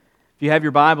If you have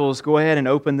your Bibles, go ahead and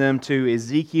open them to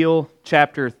Ezekiel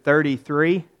chapter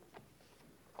 33.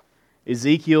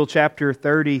 Ezekiel chapter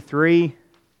 33,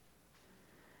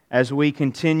 as we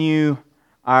continue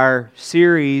our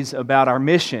series about our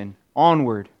mission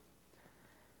onward.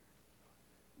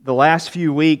 The last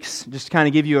few weeks, just to kind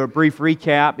of give you a brief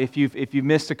recap, if you've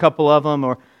missed a couple of them,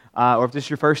 or if this is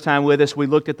your first time with us, we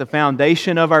looked at the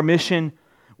foundation of our mission,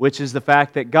 which is the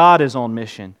fact that God is on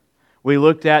mission. We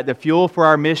looked at the fuel for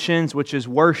our missions, which is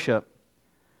worship.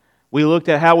 We looked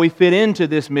at how we fit into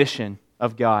this mission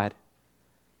of God.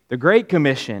 The Great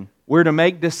Commission, we're to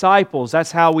make disciples.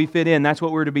 That's how we fit in. That's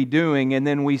what we're to be doing. And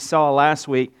then we saw last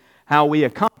week how we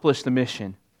accomplish the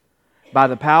mission. By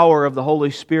the power of the Holy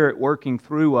Spirit working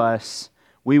through us,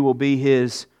 we will be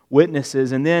His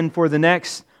witnesses. And then for the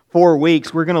next 4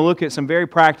 weeks, we're going to look at some very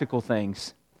practical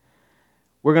things.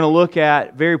 We're going to look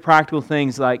at very practical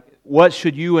things like, what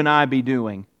should you and I be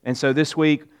doing? And so this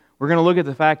week, we're going to look at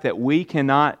the fact that we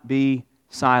cannot be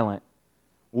silent.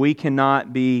 We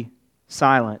cannot be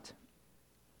silent.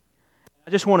 I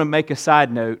just want to make a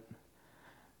side note.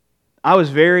 I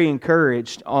was very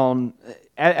encouraged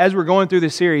as we're going through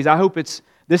this series.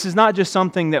 This is not just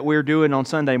something that we're doing on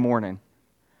Sunday morning.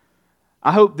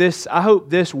 I hope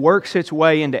this works its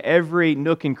way into every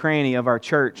nook and cranny of our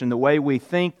church, and the way we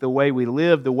think, the way we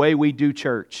live, the way we do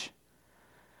church.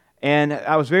 And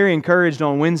I was very encouraged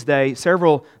on Wednesday. There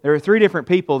were 3 different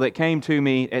people that came to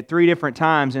me at 3 different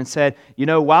times and said,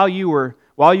 while you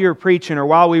were preaching, or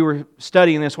while we were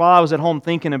studying this, while I was at home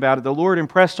thinking about it, the Lord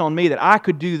impressed on me that I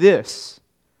could do this.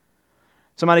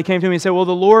 Somebody came to me and said, well,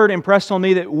 the Lord impressed on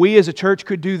me that we as a church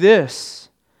could do this.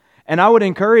 And I would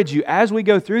encourage you, as we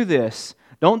go through this,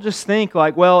 don't just think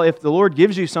like, well, if the Lord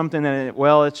gives you something, then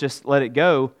let's just let it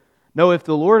go. No, if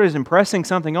the Lord is impressing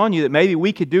something on you that maybe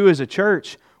we could do as a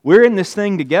church, we're in this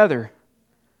thing together.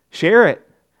 Share it.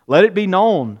 Let it be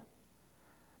known.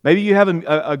 Maybe you have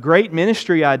a great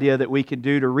ministry idea that we could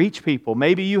do to reach people.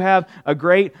 Maybe you have a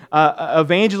great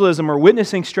evangelism or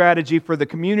witnessing strategy for the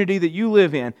community that you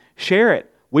live in. Share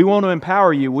it. We want to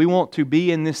empower you. We want to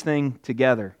be in this thing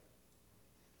together.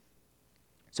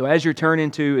 So as you're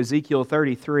turning to Ezekiel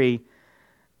 33,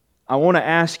 I want to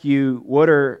ask you, what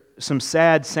are some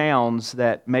sad sounds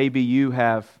that maybe you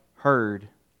have heard?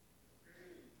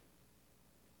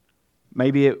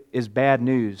 Maybe it is bad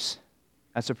news.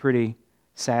 That's a pretty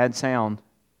sad sound.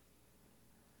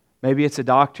 Maybe it's a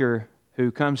doctor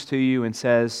who comes to you and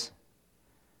says,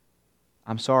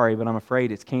 I'm sorry, but I'm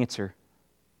afraid it's cancer.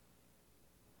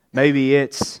 Maybe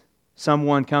it's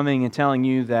someone coming and telling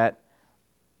you that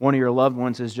one of your loved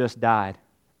ones has just died.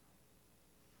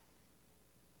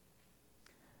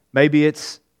 Maybe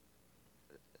it's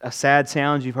a sad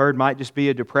sound you've heard might just be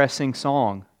a depressing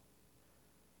song.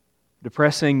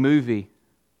 Depressing movie.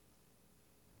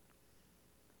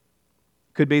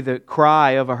 Could be the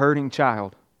cry of a hurting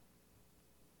child.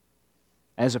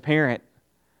 As a parent,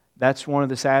 that's one of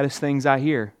the saddest things I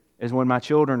hear, is when my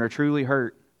children are truly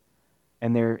hurt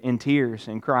and they're in tears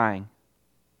and crying.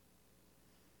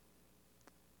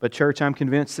 But church, I'm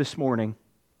convinced this morning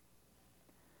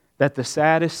that the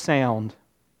saddest sound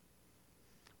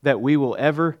that we will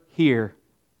ever hear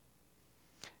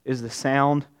is the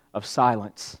sound of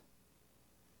silence.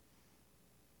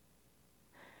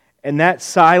 And that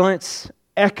silence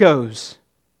echoes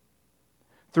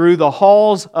through the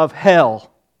halls of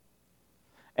hell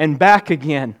and back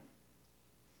again,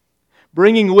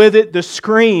 bringing with it the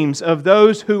screams of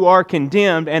those who are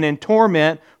condemned and in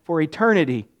torment for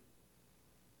eternity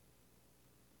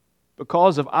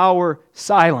because of our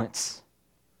silence.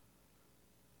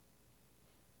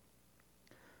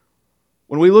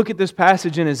 When we look at this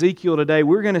passage in Ezekiel today,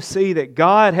 we're going to see that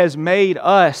God has made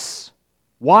us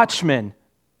watchmen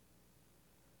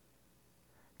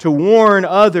to warn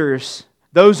others,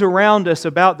 those around us,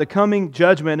 about the coming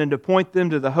judgment and to point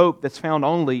them to the hope that's found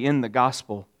only in the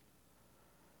gospel.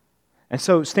 And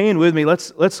so stand with me.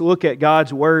 Let's look at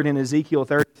God's word in Ezekiel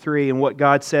 33 and what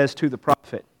God says to the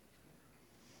prophet.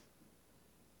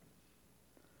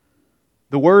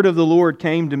 The word of the Lord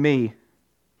came to me.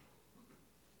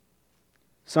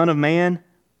 Son of man,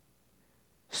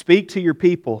 speak to your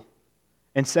people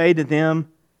and say to them,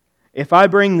 if I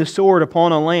bring the sword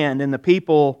upon a land, and the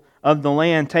people of the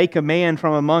land take a man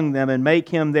from among them and make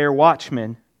him their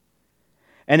watchman,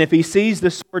 and if he sees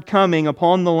the sword coming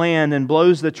upon the land and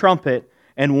blows the trumpet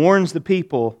and warns the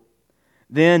people,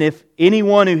 then if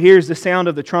anyone who hears the sound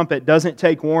of the trumpet doesn't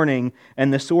take warning,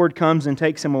 and the sword comes and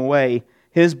takes him away,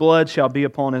 his blood shall be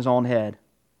upon his own head.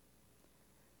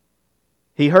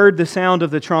 He heard the sound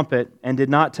of the trumpet and did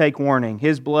not take warning.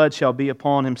 His blood shall be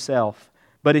upon himself.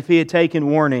 But if he had taken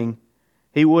warning,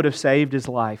 he would have saved his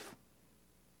life.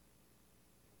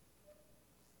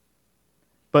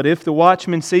 But if the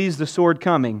watchman sees the sword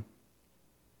coming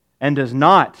and does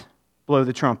not blow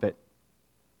the trumpet,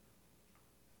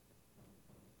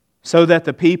 so that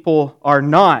the people are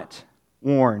not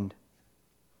warned,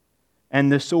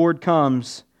 and the sword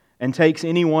comes and takes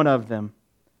any one of them,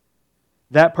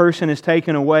 that person is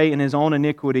taken away in his own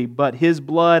iniquity, but his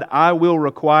blood I will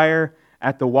require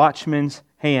at the watchman's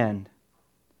hand.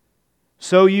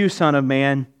 So you, son of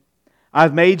man,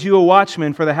 I've made you a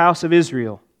watchman for the house of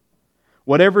Israel.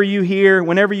 Whenever you hear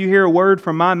a word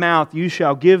from my mouth, you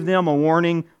shall give them a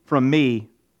warning from me.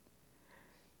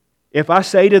 If I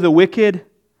say to the wicked,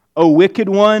 O wicked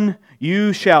one,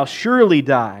 you shall surely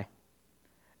die,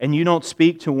 and you don't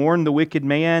speak to warn the wicked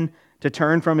man to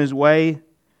turn from his way,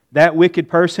 that wicked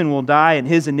person will die in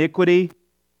his iniquity,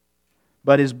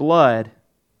 but his blood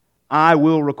I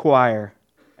will require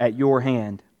at your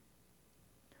hand.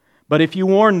 But if you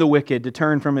warn the wicked to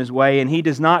turn from his way, and he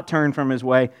does not turn from his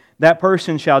way, that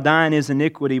person shall die in his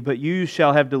iniquity, but you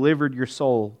shall have delivered your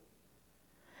soul.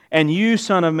 And you,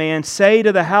 son of man, say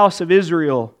to the house of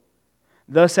Israel,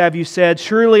 thus have you said,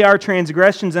 surely our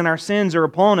transgressions and our sins are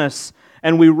upon us,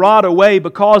 and we rot away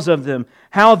because of them.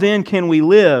 How then can we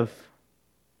live?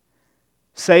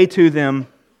 Say to them,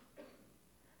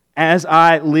 as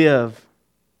I live,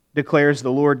 declares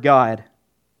the Lord God,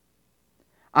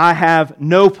 I have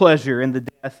no pleasure in the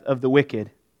death of the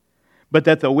wicked, but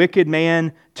that the wicked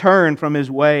man turn from his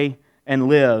way and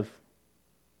live.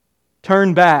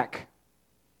 Turn back.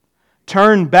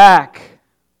 Turn back.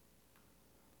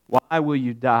 Why will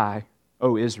you die,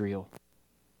 O Israel?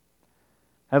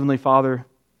 Heavenly Father,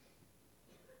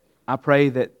 I pray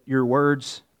that your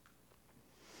words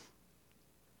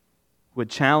would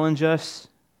challenge us.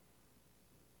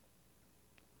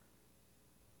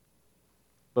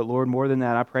 But Lord, more than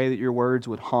that, I pray that your words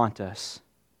would haunt us.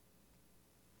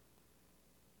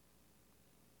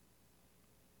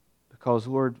 Because,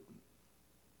 Lord,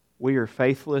 we are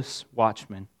faithless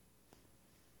watchmen.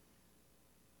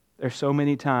 There's so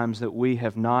many times that we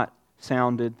have not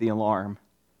sounded the alarm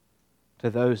to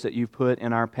those that you've put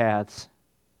in our paths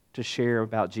to share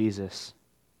about Jesus.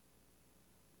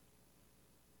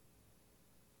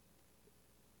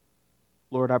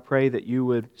 Lord, I pray that you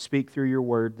would speak through your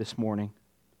word this morning.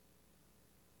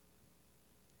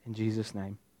 In Jesus'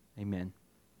 name, amen.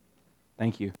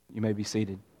 Thank you. You may be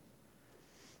seated.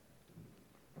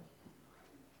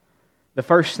 The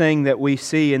first thing that we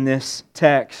see in this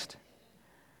text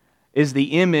is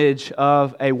the image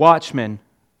of a watchman.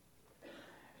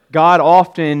 God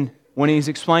often, when He's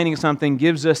explaining something,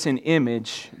 gives us an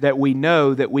image that we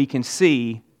know, that we can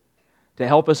see, to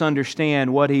help us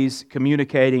understand what He's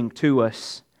communicating to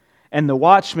us. And the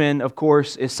watchman, of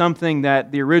course, is something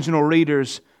that the original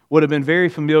readers would have been very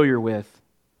familiar with.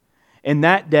 In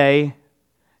that day,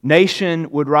 nation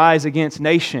would rise against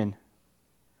nation.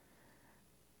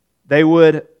 They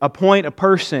would appoint a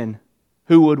person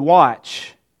who would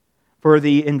watch for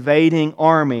the invading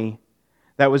army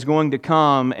that was going to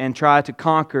come and try to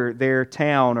conquer their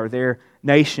town or their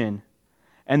nation.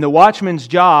 And the watchman's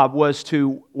job was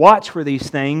to watch for these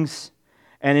things.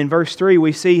 And in verse 3,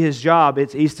 we see his job.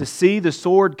 He's to see the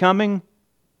sword coming.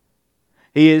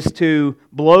 He is to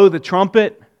blow the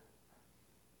trumpet,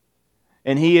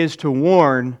 and he is to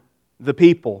warn the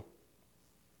people.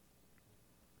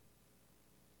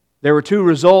 There were two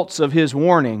results of his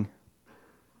warning.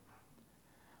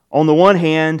 On the one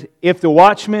hand, if the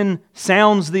watchman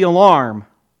sounds the alarm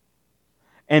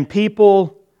and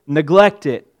people neglect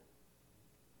it,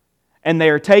 and they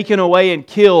are taken away and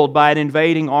killed by an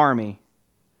invading army,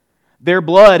 their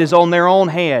blood is on their own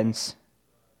hands.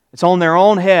 It's on their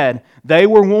own head. They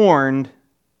were warned,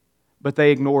 but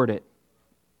they ignored it.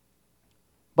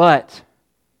 But,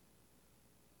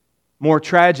 more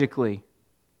tragically,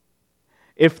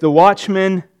 if the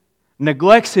watchman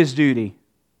neglects his duty,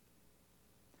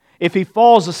 if he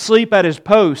falls asleep at his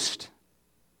post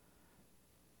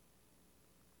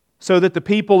so that the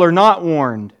people are not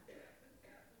warned,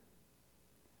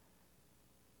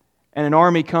 and an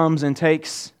army comes and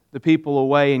takes the people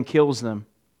away and kills them,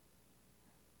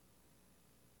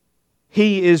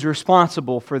 he is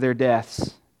responsible for their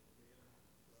deaths.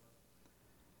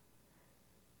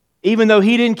 Even though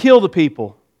he didn't kill the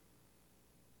people,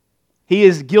 he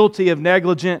is guilty of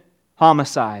negligent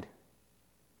homicide.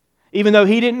 Even though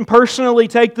he didn't personally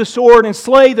take the sword and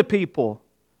slay the people,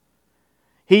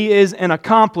 he is an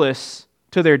accomplice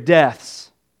to their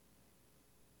deaths.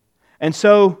 And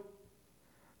so,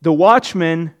 the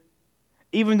watchman,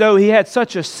 even though he had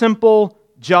such a simple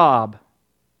job,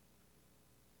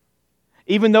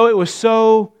 even though it was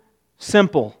so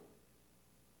simple.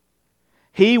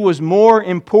 He was more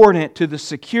important to the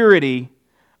security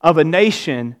of a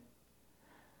nation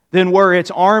than were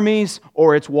its armies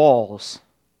or its walls.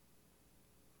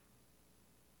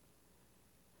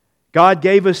 God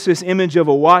gave us this image of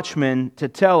a watchman to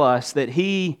tell us that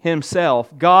He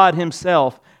Himself, God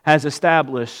Himself, has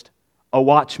established a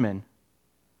watchman.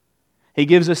 He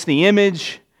gives us the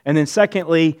image, and then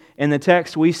secondly, in the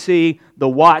text we see the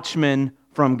watchman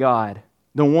from God,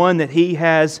 the one that He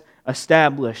has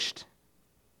established.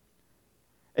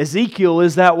 Ezekiel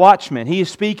is that watchman. He is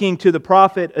speaking to the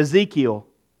prophet Ezekiel.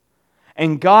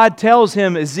 And God tells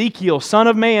him, Ezekiel, son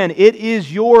of man, it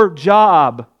is your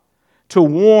job to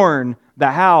warn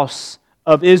the house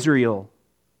of Israel,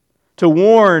 to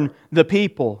warn the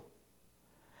people.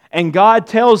 And God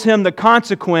tells him the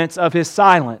consequence of his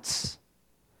silence.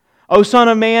 O son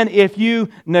of man, if you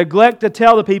neglect to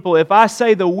tell the people, if I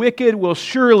say the wicked will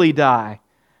surely die,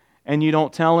 and you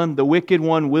don't tell him, the wicked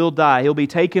one will die. He'll be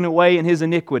taken away in his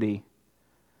iniquity.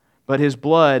 But his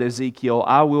blood, Ezekiel,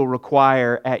 I will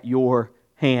require at your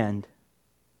hand.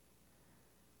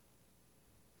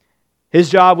 His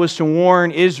job was to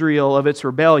warn Israel of its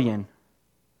rebellion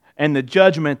and the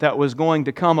judgment that was going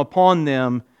to come upon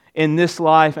them in this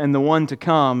life and the one to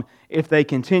come if they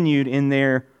continued in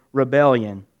their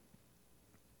rebellion.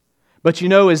 But you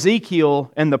know,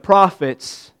 Ezekiel and the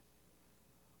prophets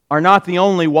are not the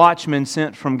only watchmen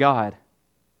sent from God.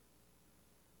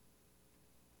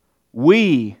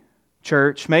 We,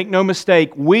 church, make no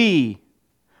mistake, we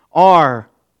are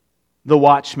the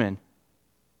watchmen.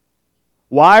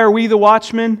 Why are we the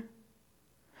watchmen?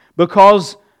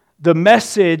 Because the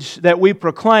message that we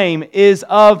proclaim is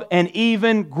of an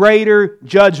even greater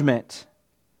judgment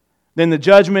than the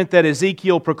judgment that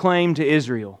Ezekiel proclaimed to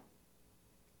Israel.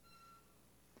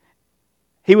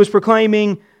 He was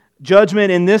proclaiming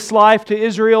judgment in this life to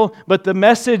Israel, but the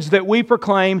message that we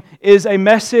proclaim is a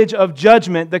message of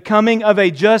judgment, the coming of a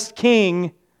just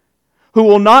king who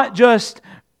will not just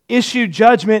issue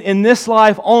judgment in this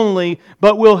life only,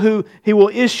 but He will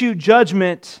issue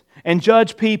judgment and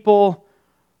judge people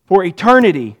for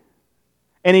eternity,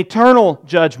 an eternal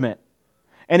judgment,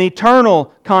 an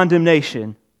eternal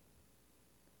condemnation.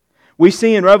 We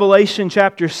see in Revelation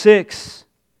chapter 6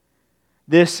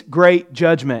 this great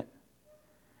judgment.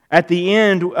 At the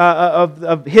end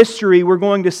of history, we're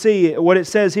going to see what it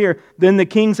says here. Then the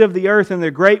kings of the earth and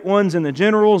the great ones and the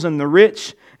generals and the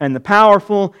rich and the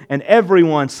powerful and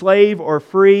everyone, slave or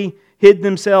free, hid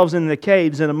themselves in the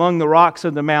caves and among the rocks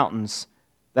of the mountains.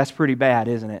 That's pretty bad,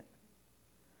 isn't it?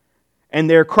 And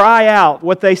their cry out,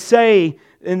 what they say,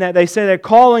 in that they say they're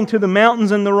calling to the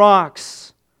mountains and the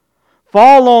rocks,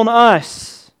 fall on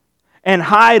us and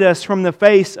hide us from the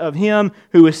face of Him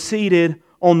who is seated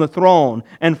on the throne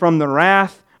and from the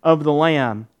wrath of the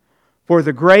Lamb. For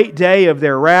the great day of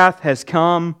their wrath has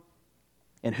come,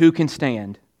 and who can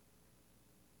stand?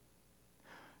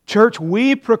 Church,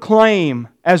 we proclaim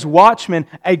as watchmen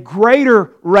a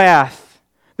greater wrath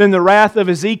than the wrath of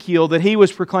Ezekiel that he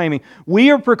was proclaiming.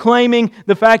 We are proclaiming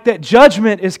the fact that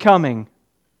judgment is coming.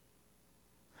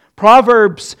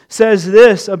 Proverbs says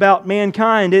this about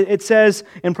mankind. It says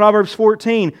in Proverbs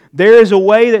 14, there is a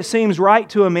way that seems right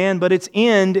to a man, but its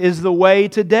end is the way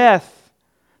to death,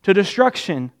 to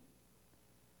destruction.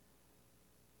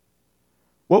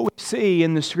 What we see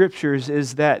in the Scriptures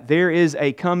is that there is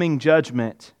a coming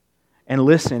judgment. And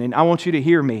listen, and I want you to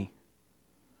hear me,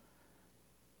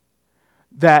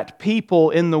 that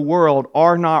people in the world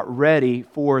are not ready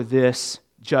for this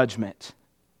judgment.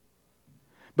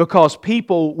 Because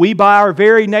people, we by our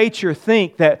very nature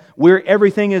think that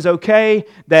everything is okay,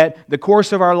 that the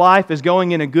course of our life is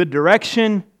going in a good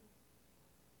direction.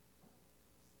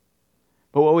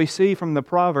 But what we see from the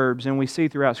Proverbs and we see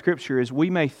throughout Scripture is we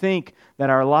may think that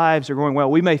our lives are going well.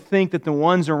 We may think that the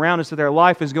ones around us, that their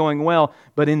life is going well,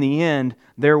 but in the end,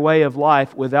 their way of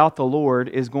life without the Lord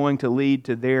is going to lead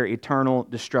to their eternal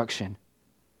destruction.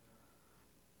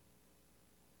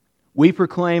 We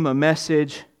proclaim a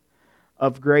message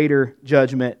of greater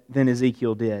judgment than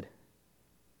Ezekiel did.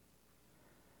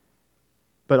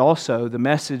 But also, the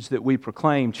message that we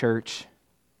proclaim, church,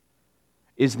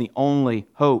 is the only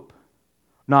hope.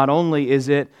 Not only is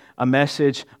it a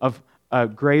message of a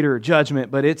greater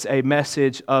judgment, but it's a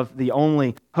message of the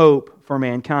only hope for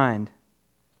mankind.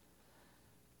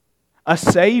 A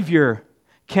Savior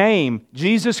came,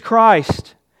 Jesus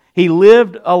Christ. He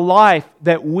lived a life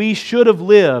that we should have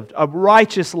lived, a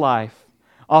righteous life,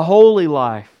 a holy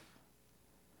life.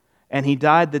 And He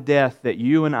died the death that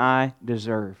you and I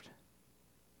deserved.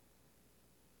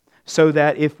 So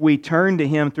that if we turn to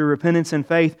Him through repentance and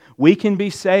faith, we can be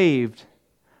saved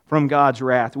from God's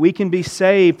wrath. We can be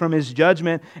saved from His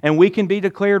judgment, and we can be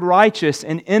declared righteous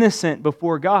and innocent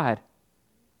before God.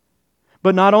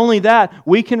 But not only that,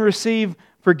 we can receive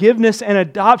forgiveness and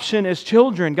adoption as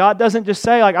children. God doesn't just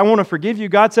say, I want to forgive you.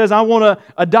 God says, I want to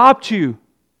adopt you.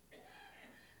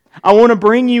 I want to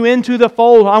bring you into the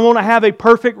fold. I want to have a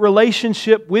perfect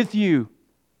relationship with you.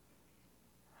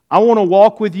 I want to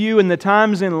walk with you in the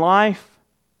times in life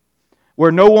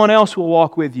where no one else will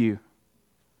walk with you.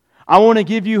 I want to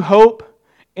give you hope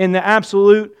in the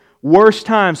absolute worst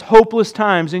times, hopeless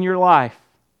times in your life.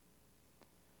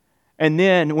 And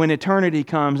then when eternity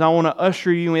comes, I want to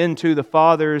usher you into the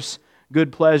Father's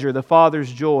good pleasure, the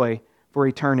Father's joy for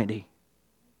eternity.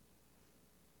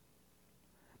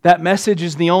 That message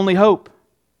is the only hope.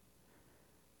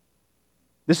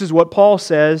 This is what Paul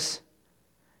says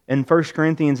in 1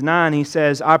 Corinthians 9. He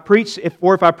says,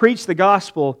 if I preach the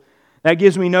gospel, that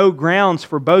gives me no grounds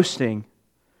for boasting,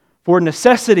 for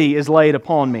necessity is laid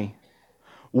upon me.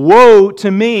 Woe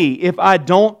to me if I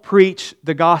don't preach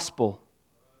the gospel.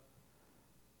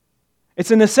 It's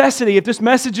a necessity. If this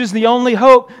message is the only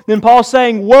hope, then Paul's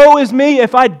saying, woe is me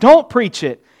if I don't preach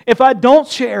it, if I don't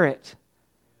share it.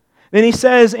 Then he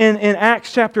says in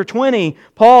Acts chapter 20,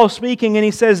 Paul speaking, and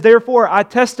he says, therefore I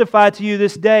testify to you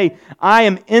this day, I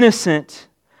am innocent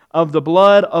of the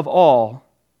blood of all,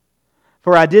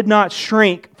 for I did not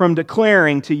shrink from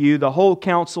declaring to you the whole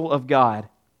counsel of God.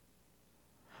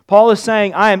 Paul is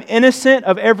saying, I am innocent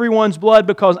of everyone's blood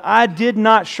because I did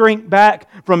not shrink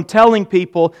back from telling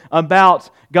people about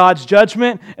God's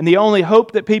judgment and the only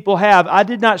hope that people have. I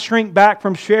did not shrink back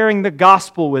from sharing the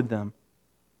gospel with them.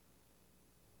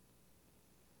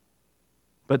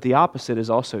 But the opposite is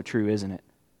also true, isn't it?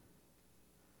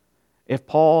 If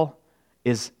Paul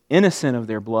is innocent of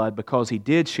their blood because he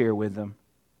did share with them,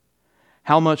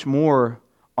 how much more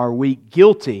are we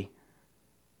guilty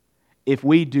if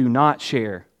we do not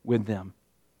share with them?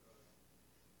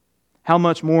 How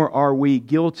much more are we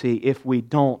guilty if we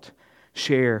don't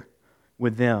share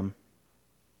with them?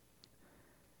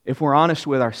 If we're honest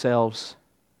with ourselves,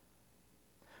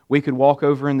 we could walk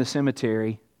over in the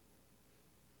cemetery,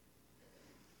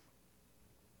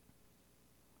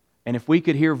 and if we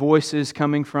could hear voices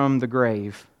coming from the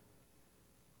grave,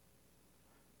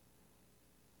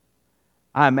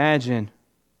 I imagine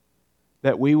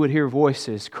that we would hear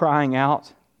voices crying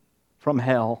out from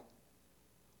hell,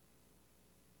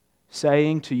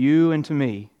 saying to you and to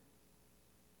me,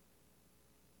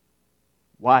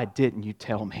 why didn't you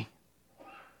tell me?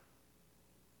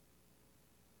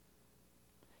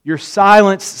 Your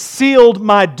silence sealed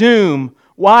my doom.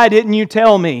 Why didn't you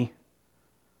tell me?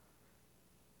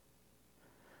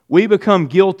 We become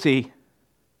guilty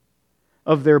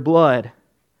of their blood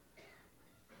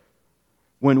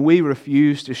when we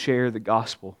refuse to share the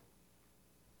gospel,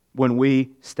 when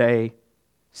we stay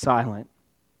silent.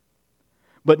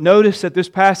 But notice that this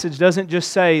passage doesn't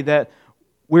just say that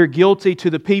we're guilty to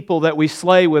the people that we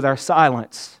slay with our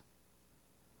silence,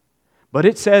 but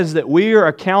it says that we are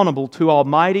accountable to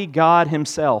Almighty God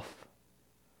Himself.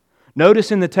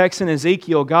 Notice in the text in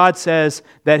Ezekiel, God says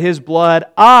that His blood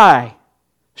I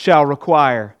shall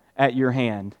require at your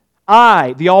hand.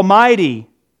 I, the Almighty.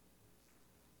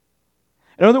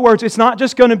 In other words, it's not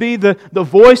just going to be the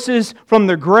voices from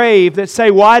the grave that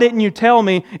say, why didn't you tell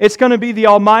me? It's going to be the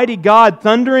Almighty God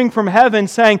thundering from heaven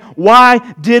saying, why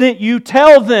didn't you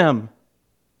tell them?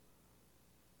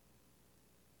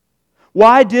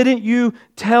 Why didn't you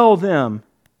tell them?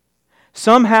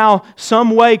 Somehow,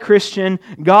 some way, Christian,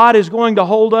 God is going to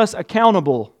hold us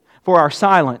accountable for our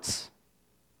silence.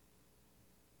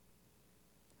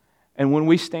 And when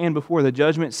we stand before the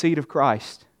judgment seat of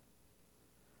Christ,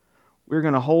 we're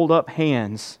going to hold up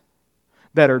hands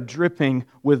that are dripping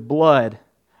with blood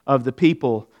of the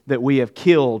people that we have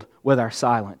killed with our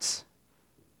silence.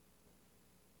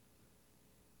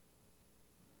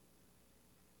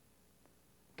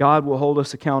 God will hold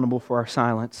us accountable for our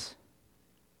silence.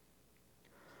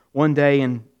 One day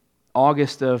in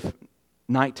August of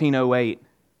 1908,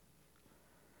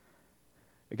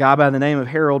 a guy by the name of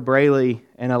Harold Braley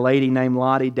and a lady named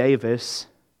Lottie Davis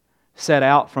set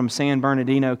out from San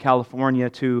Bernardino, California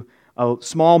to a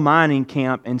small mining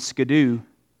camp in Skidoo,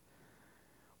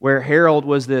 where Harold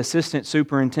was the assistant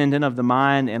superintendent of the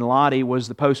mine and Lottie was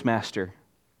the postmaster.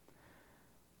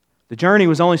 The journey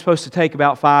was only supposed to take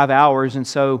about 5 hours, and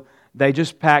so they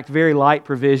just packed very light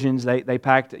provisions. They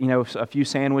packed, a few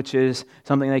sandwiches,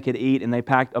 something they could eat, and they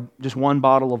packed just one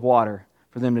bottle of water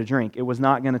for them to drink. It was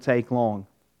not going to take long.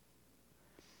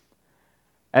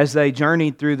 As they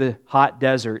journeyed through the hot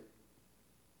desert,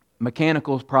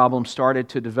 mechanical problems started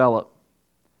to develop.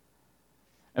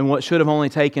 And what should have only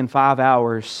taken 5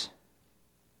 hours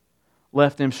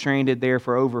left them stranded there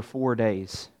for over 4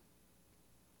 days.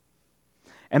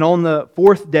 And on the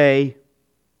 4th day,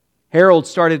 Harold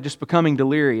started just becoming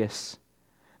delirious.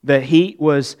 The heat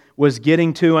was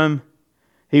getting to him.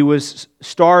 He was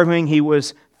starving. He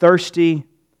was thirsty.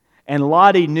 And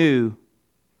Lottie knew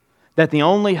that the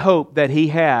only hope that he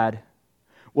had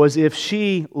was if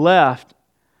she left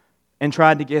and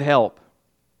tried to get help.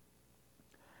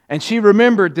 And she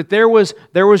remembered that there was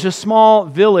a small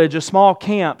village, a small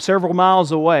camp several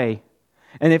miles away.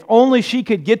 And if only she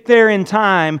could get there in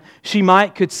time, she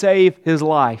could save his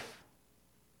life.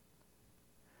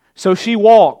 So she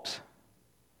walked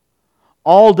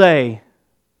all day.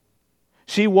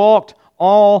 She walked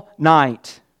all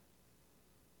night.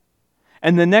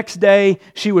 And the next day,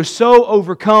 she was so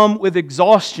overcome with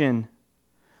exhaustion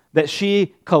that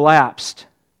she collapsed.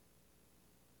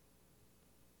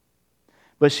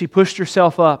 But she pushed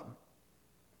herself up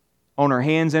on her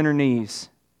hands and her knees,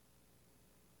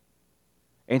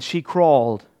 and she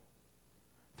crawled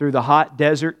through the hot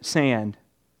desert sand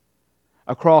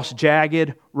across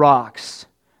jagged rocks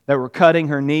that were cutting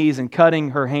her knees and cutting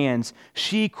her hands.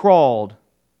 She crawled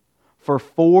for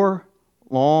 4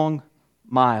 long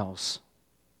miles.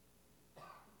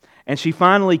 And she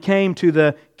finally came to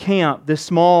the camp, this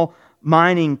small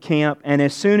mining camp, and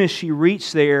as soon as she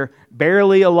reached there,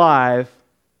 barely alive,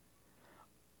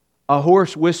 a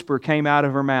hoarse whisper came out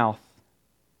of her mouth.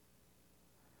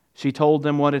 She told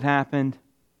them what had happened,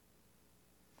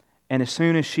 and as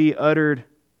soon as she uttered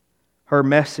her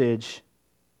message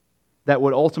that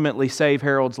would ultimately save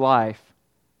Harold's life,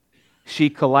 she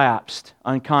collapsed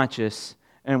unconscious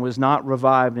and was not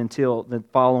revived until the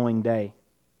following day.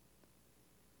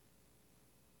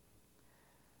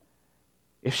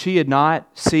 If she had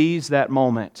not seized that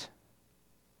moment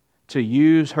to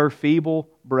use her feeble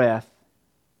breath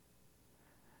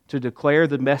to declare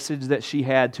the message that she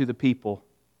had to the people,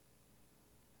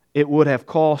 it would have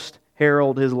cost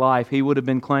Harold his life. He would have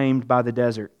been claimed by the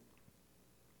desert.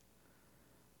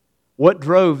 What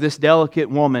drove this delicate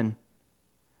woman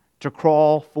to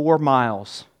crawl 4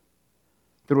 miles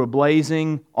through a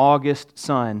blazing August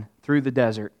sun through the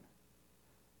desert?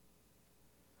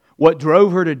 What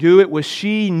drove her to do it was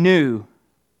she knew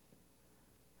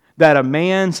that a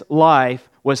man's life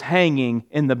was hanging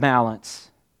in the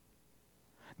balance.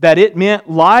 That it meant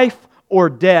life or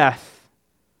death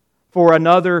for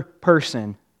another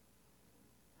person.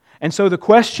 And so the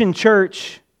question,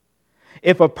 church,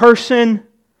 if a person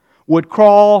would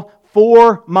crawl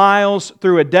 4 miles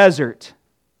through a desert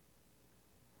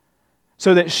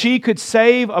so that she could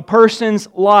save a person's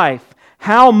life,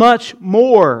 how much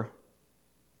more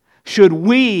should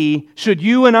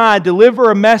you and I deliver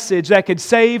a message that could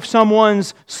save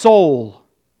someone's soul?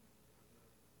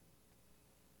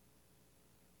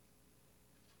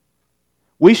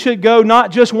 We should go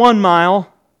not just 1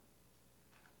 mile,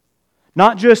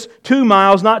 not just 2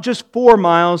 miles, not just 4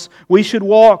 miles. We should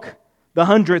walk the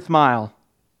 100th mile.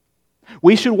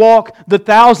 We should walk the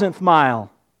 1,000th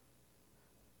mile.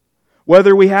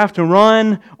 Whether we have to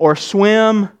run or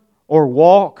swim or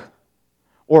walk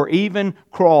or even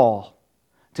crawl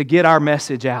to get our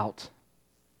message out,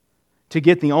 to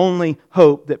get the only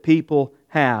hope that people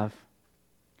have.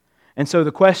 And so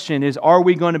the question is, are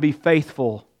we going to be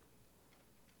faithful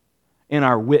in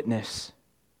our witness?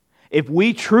 If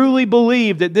we truly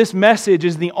believe that this message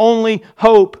is the only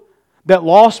hope that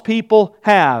lost people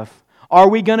have, are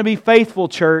we going to be faithful,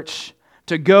 church,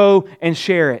 to go and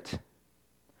share it?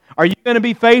 Are you going to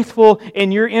be faithful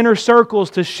in your inner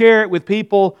circles to share it with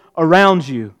people around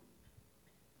you?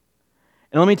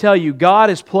 And let me tell you, God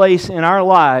has placed in our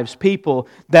lives people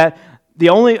that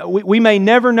we may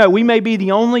never know. We may be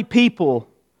the only people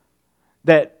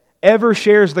that ever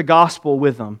shares the gospel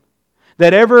with them,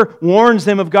 that ever warns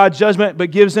them of God's judgment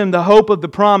but gives them the hope of the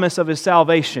promise of His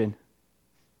salvation.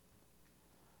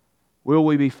 Will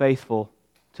we be faithful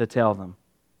to tell them?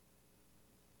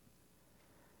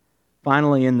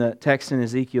 Finally, in the text in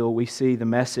Ezekiel, we see the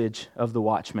message of the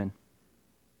watchman.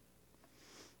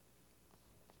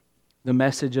 The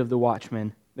message of the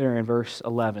watchman, there in verse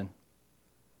 11.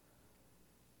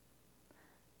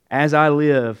 As I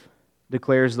live,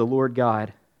 declares the Lord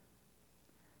God,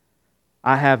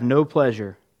 I have no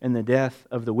pleasure in the death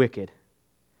of the wicked,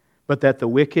 but that the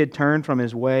wicked turn from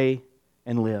his way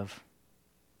and live.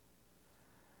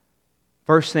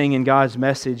 First thing in God's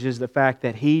message is the fact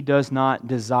that He does not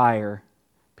desire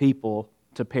people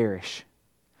to perish.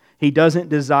 He doesn't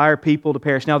desire people to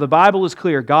perish. Now, the Bible is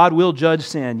clear. God will judge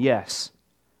sin, yes.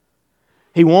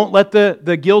 He won't let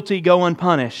the guilty go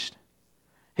unpunished.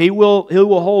 He will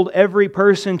hold every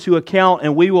person to account,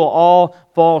 and we will all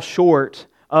fall short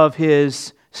of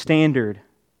His standard.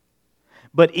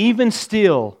 But even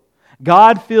still,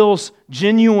 God feels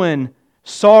genuine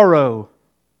sorrow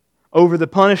over the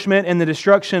punishment and the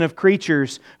destruction of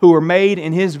creatures who were made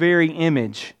in His very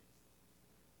image.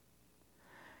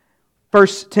 1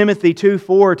 Timothy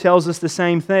 2:4 tells us the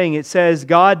same thing. It says,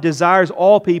 God desires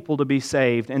all people to be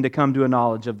saved and to come to a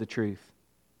knowledge of the truth.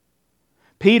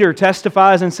 Peter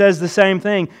testifies and says the same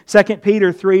thing. 2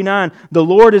 Peter 3:9, the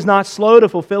Lord is not slow to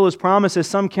fulfill His promises,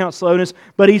 some count slowness,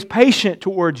 but He's patient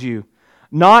towards you,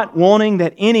 not wanting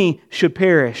that any should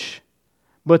perish,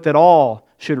 but that all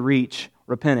should reach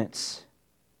repentance.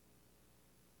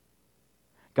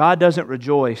 God doesn't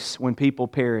rejoice when people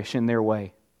perish in their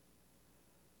way.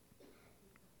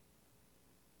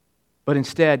 But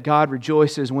instead, God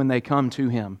rejoices when they come to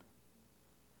Him.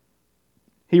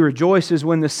 He rejoices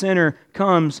when the sinner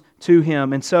comes to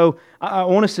Him. And so I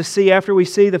want us to see, after we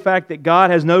see the fact that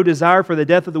God has no desire for the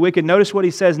death of the wicked, notice what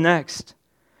He says next.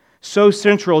 So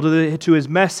central to His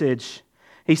message.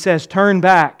 He says, turn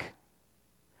back.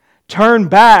 Turn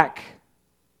back.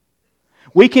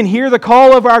 We can hear the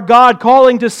call of our God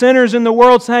calling to sinners in the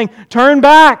world saying, turn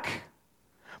back.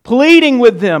 Pleading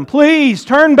with them, please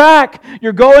turn back.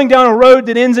 You're going down a road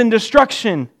that ends in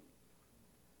destruction.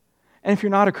 And if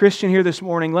you're not a Christian here this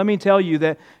morning, let me tell you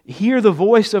that hear the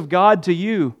voice of God to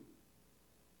you.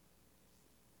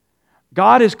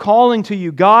 God is calling to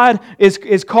you. God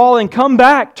is calling, come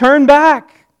back, turn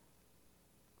back.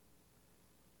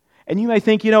 And you may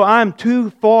think, I'm too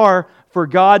far for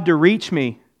God to reach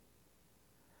me.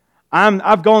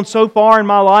 I've gone so far in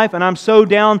my life and I'm so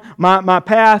down my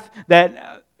path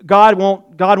that God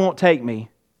won't take me.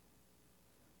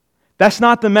 That's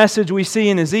not the message we see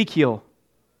in Ezekiel.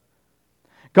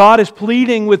 God is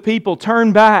pleading with people,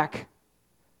 turn back.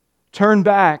 Turn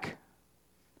back.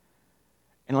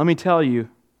 And let me tell you,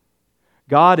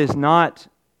 God is not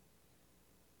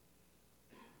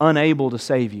unable to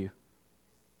save you.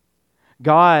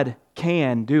 God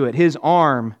can do it. His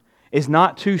arm is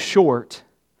not too short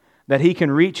that He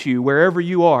can reach you wherever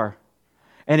you are.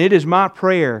 And it is my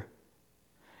prayer,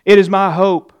 it is my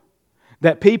hope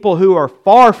that people who are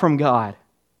far from God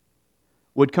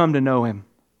would come to know Him.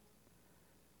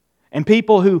 And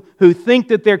people who think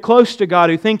that they're close to God,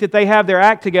 who think that they have their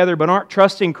act together but aren't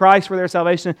trusting Christ for their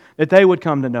salvation, that they would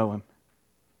come to know Him.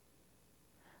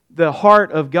 The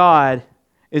heart of God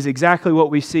is exactly what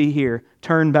we see here.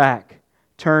 Turn back.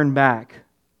 Turn back.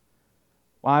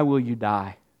 Why will you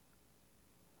die?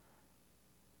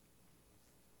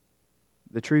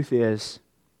 The truth is,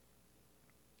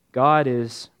 God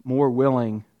is more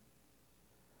willing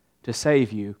to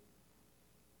save you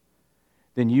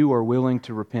than you are willing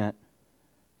to repent.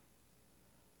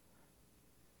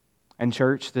 And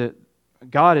church, that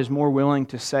God is more willing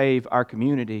to save our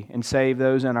community and save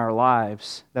those in our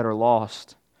lives that are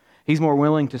lost. He's more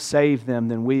willing to save them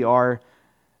than we are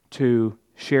to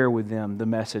share with them the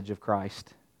message of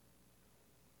Christ.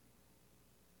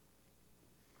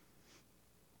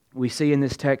 We see in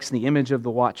this text the image of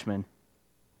the watchman.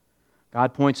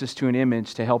 God points us to an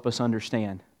image to help us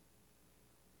understand.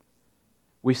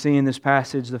 We see in this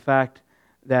passage the fact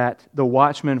that the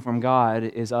watchman from God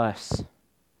is us.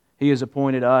 He has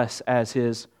appointed us as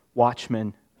His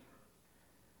watchmen.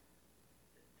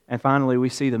 And finally, we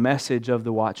see the message of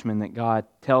the watchman that God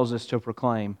tells us to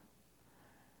proclaim.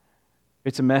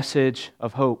 It's a message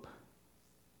of hope,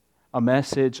 a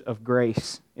message of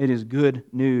grace. It is good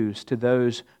news to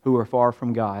those who are far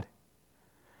from God.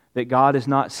 That God is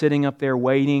not sitting up there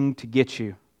waiting to get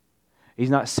you. He's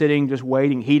not sitting just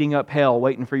waiting, heating up hell,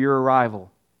 waiting for your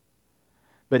arrival.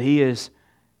 But He is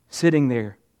sitting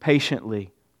there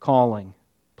patiently, calling,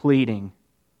 pleading,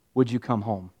 would you come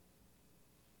home?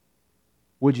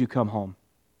 Would you come home?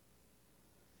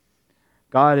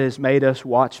 God has made us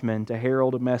watchmen to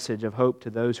herald a message of hope to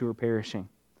those who are perishing.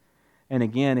 And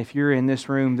again, if you're in this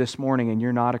room this morning and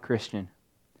you're not a Christian,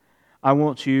 I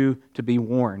want you to be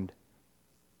warned.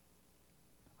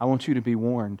 I want you to be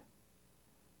warned.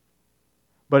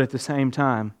 But at the same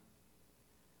time,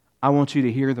 I want you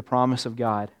to hear the promise of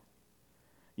God.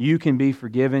 You can be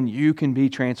forgiven. You can be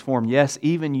transformed. Yes,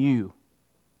 even you.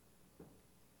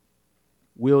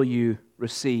 Will you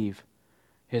receive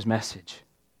His message?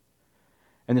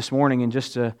 And this morning, in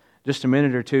just a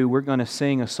minute or two, we're going to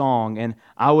sing a song. And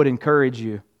I would encourage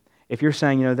you, if you're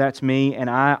saying, that's me, and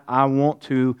I want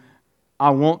to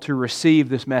receive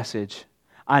this message.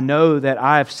 I know that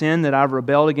I have sinned, that I've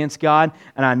rebelled against God,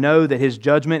 and I know that His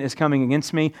judgment is coming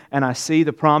against me, and I see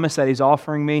the promise that He's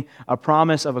offering me, a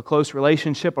promise of a close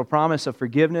relationship, a promise of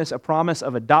forgiveness, a promise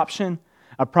of adoption,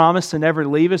 a promise to never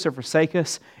leave us or forsake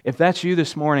us. If that's you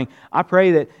this morning, I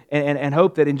pray that and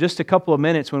hope that in just a couple of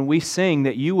minutes when we sing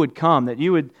that you would come, that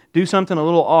you would do something a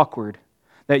little awkward,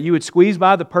 that you would squeeze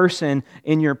by the person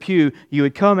in your pew, you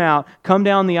would come out, come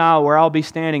down the aisle where I'll be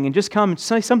standing, and just come and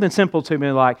say something simple to me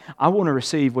like, I want to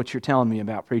receive what you're telling me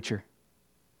about, preacher.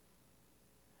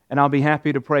 And I'll be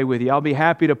happy to pray with you. I'll be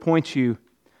happy to point you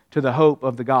to the hope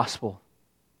of the gospel.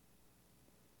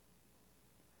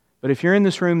 But if you're in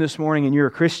this room this morning and you're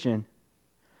a Christian,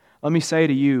 let me say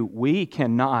to you, we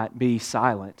cannot be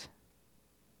silent.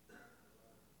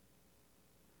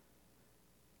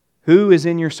 Who is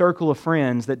in your circle of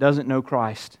friends that doesn't know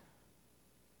Christ?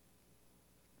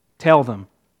 Tell them.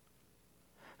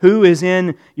 Who is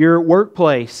in your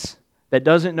workplace that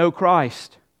doesn't know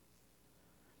Christ?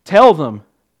 Tell them.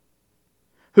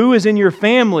 Who is in your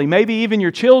family, maybe even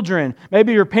your children,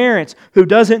 maybe your parents, who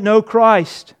doesn't know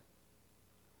Christ?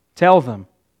 Tell them.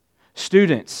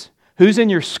 Students, who's in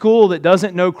your school that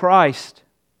doesn't know Christ?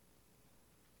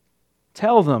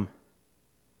 Tell them.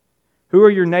 Who are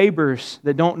your neighbors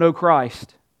that don't know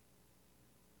Christ?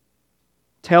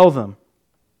 Tell them.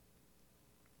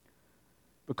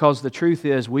 Because the truth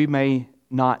is, we may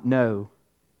not know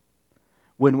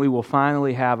when we will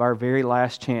finally have our very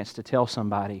last chance to tell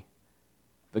somebody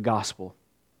the gospel.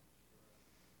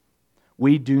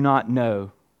 We do not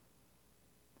know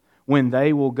when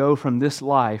they will go from this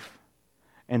life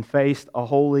and face a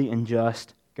holy and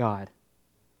just God.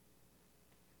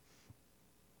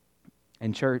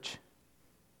 And church,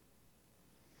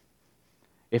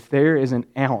 if there is an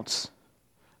ounce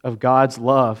of God's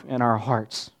love in our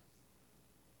hearts,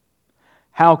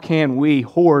 how can we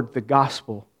hoard the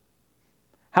gospel?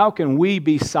 How can we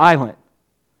be silent?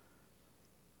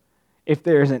 If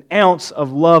there is an ounce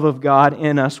of love of God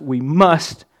in us, we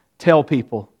must tell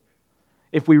people.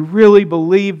 If we really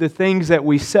believe the things that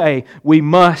we say, we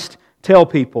must tell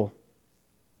people.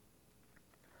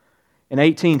 In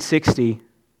 1860,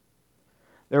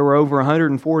 there were over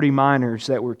 140 miners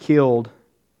that were killed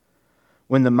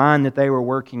when the mine that they were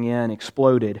working in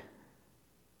exploded.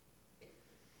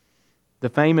 The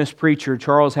famous preacher,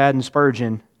 Charles Haddon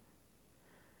Spurgeon,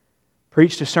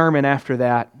 preached a sermon after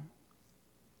that,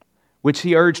 which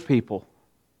he urged people.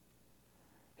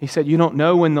 He said, you don't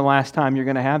know when the last time you're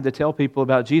going to have to tell people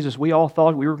about Jesus. We all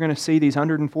thought we were going to see these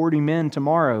 140 men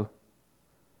tomorrow.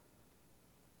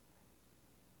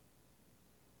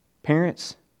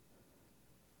 Parents,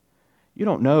 you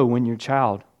don't know when your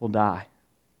child will die.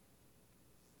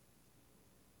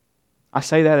 I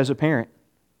say that as a parent.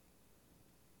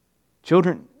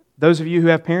 Children, those of you who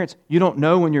have parents, you don't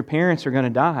know when your parents are going to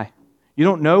die. You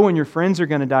don't know when your friends are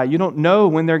going to die. You don't know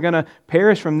when they're going to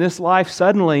perish from this life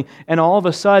suddenly, and all of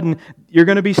a sudden you're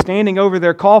going to be standing over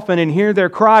their coffin and hear their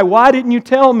cry, "Why didn't you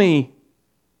tell me?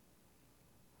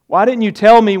 Why didn't you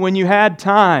tell me when you had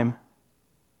time?"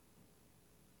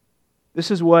 This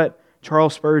is what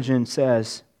Charles Spurgeon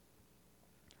says.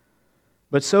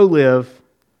 But so live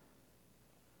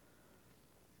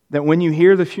that when you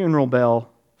hear the funeral bell,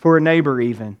 for a neighbor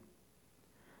even,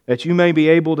 that you may be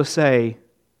able to say,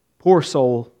 "Poor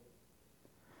soul,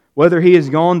 whether he has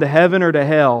gone to heaven or to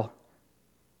hell,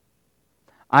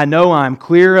 I know I am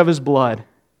clear of his blood."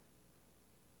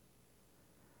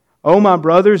 Oh, my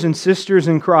brothers and sisters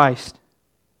in Christ,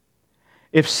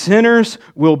 if sinners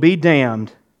will be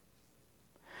damned,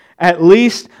 at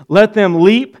least let them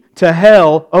leap to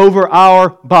hell over our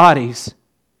bodies.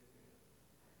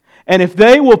 And if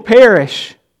they will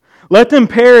perish, let them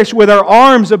perish with our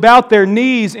arms about their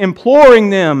knees, imploring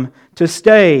them to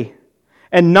stay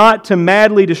and not to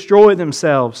madly destroy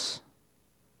themselves.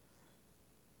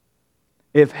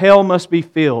 If hell must be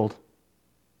filled,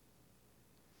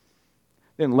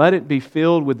 then let it be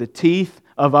filled with the teeth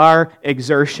of our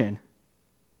exertion.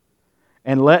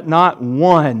 And let not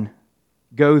one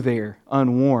go there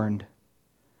unwarned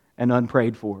and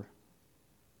unprayed for.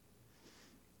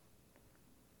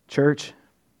 Church,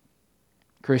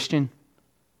 Christian,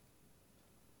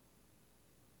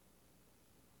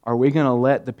 are we going to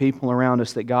let the people around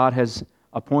us that God has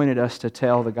appointed us to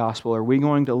tell the gospel, are we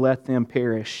going to let them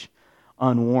perish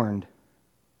unwarned?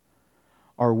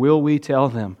 Or will we tell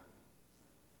them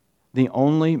the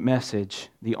only message,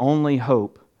 the only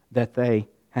hope that they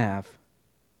have?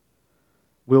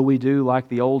 Will we do like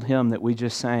the old hymn that we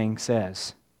just sang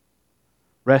says,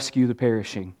 "Rescue the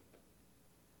perishing,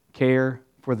 care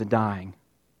for the dying,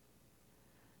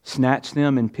 snatch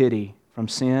them in pity from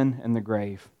sin and the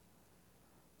grave,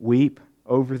 weep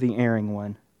over the erring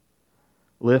one,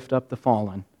 lift up the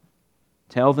fallen,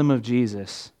 tell them of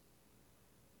Jesus,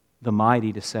 the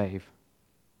mighty to save.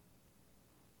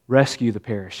 Rescue the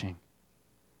perishing,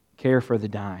 care for the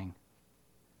dying.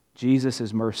 Jesus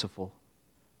is merciful.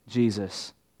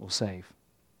 Jesus will save.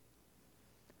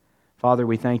 Father,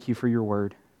 we thank you for your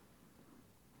word.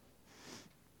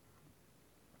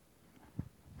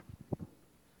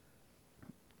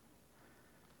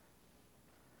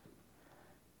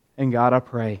 And God, I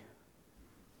pray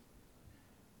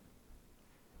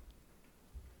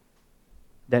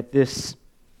that this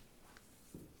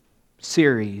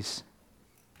series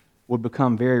would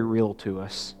become very real to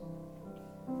us.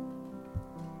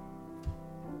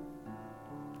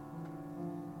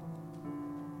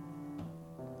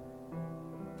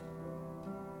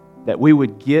 That we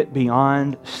would get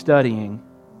beyond studying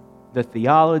the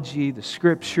theology, the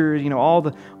scriptures, all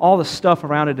the stuff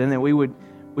around it, and that we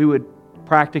would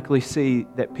practically see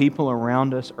that people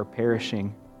around us are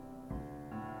perishing.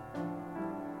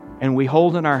 And we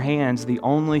hold in our hands the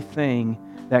only thing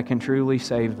that can truly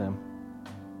save them.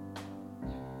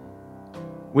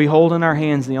 We hold in our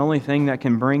hands the only thing that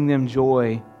can bring them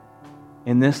joy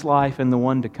in this life and the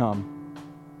one to come.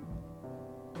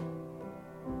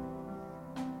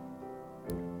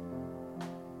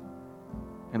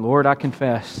 And Lord, I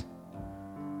confess,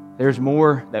 there's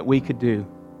more that we could do.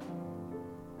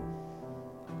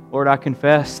 Lord, I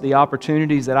confess the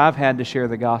opportunities that I've had to share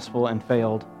the gospel and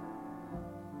failed.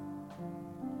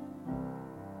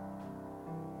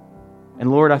 And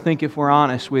Lord, I think if we're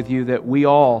honest with you that we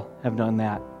all have done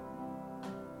that.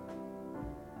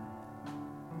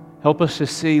 Help us to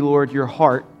see, Lord, your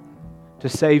heart to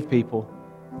save people,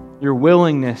 your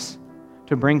willingness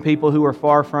to bring people who are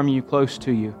far from you close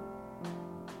to you.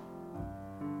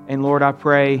 And Lord, I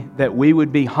pray that we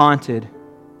would be haunted,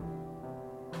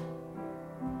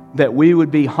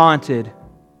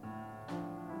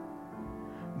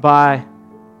 by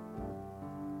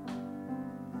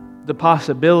the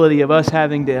possibility of us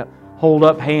having to hold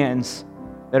up hands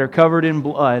that are covered in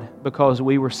blood because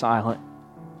we were silent.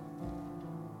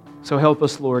 So help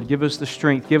us, Lord. Give us the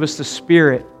strength. Give us the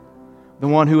Spirit, the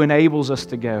one who enables us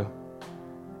to go.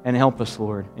 And help us,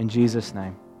 Lord. In Jesus'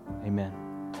 name, amen.